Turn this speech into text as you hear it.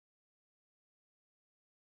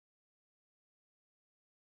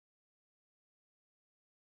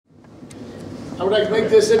I would like to make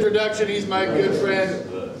this introduction. He's my good friend.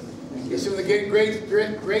 He's from the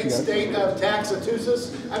great state of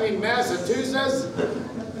Massachusetts.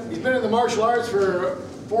 He's been in the martial arts for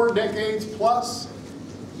 4 decades plus.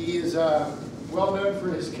 He is well known for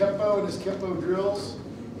his Kempo and his Kempo drills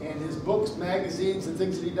and his books, magazines, and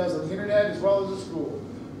things that he does on the internet as well as at school.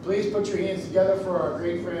 Please put your hands together for our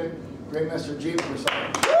great friend, Great Master Geoff Meed.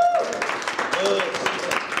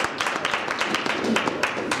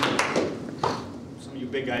 Some of you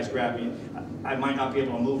big guys grab me. I might not be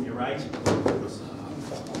able to move you, right?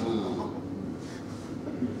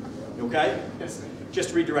 You okay? Yes.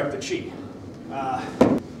 Just redirect the chi.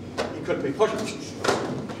 You could be pushing.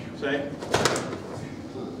 See?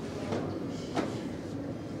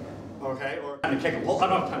 Okay, or time to kick him. Pull. I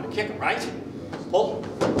don't have time to kick him, right? Pull.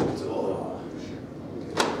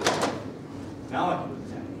 Now I can do the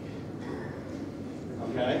technique.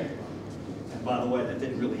 Okay? And by the way, that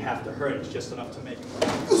didn't really have to hurt. It's just enough to make it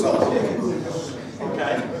hurt.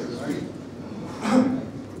 Okay?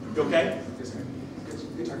 You okay?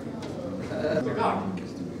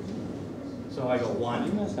 So I go 1.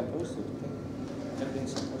 You're not supposed to.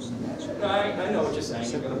 Everything's supposed to match. I know what you're saying.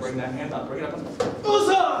 You're going to bring that hand up. Bring it up.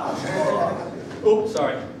 Oops,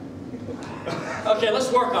 sorry. Okay,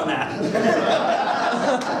 let's work on that.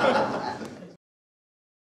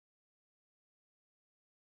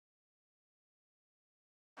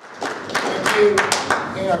 Thank you.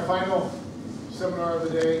 In our final seminar of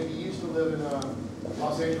the day, he used to live in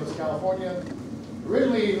Los Angeles, California.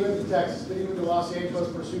 Originally, he lived in Texas, but he moved to Los Angeles,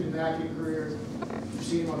 pursued an acting career. You've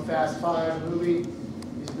seen him on Fast 5 movie.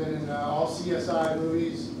 He's been in all CSI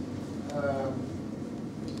movies.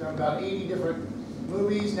 He's done about 80 different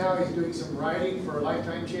movies. Now he's doing some writing for a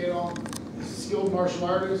Lifetime channel. He's a skilled martial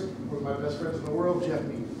artist. One of my best friends in the world, Geoff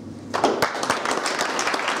Meed.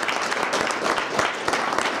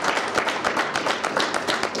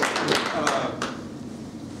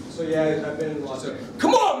 So yeah, I've been in Los Angeles.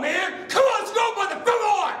 Come on, man! Come on, let's go, brother! Come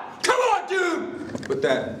on! Come on, dude! With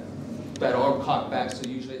that arm cocked back, so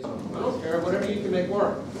usually it's, I don't care, whatever you can make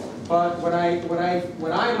work. But what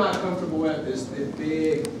I'm not comfortable with is the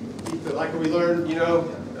big, like we learned, you know.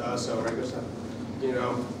 So right goes up, you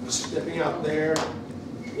know, stepping out there,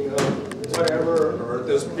 you know, whatever, or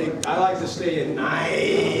those big. I like to stay in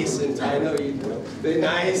nice and tight. I know you do. They're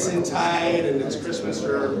nice and tight, and it's Christmas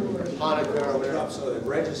or Hanukkah or whatever. So it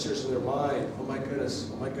registers in their mind. Oh my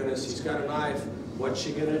goodness, he's got a knife. What's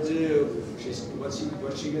she gonna do?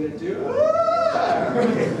 What's she gonna do?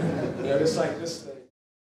 You know, just like this thing.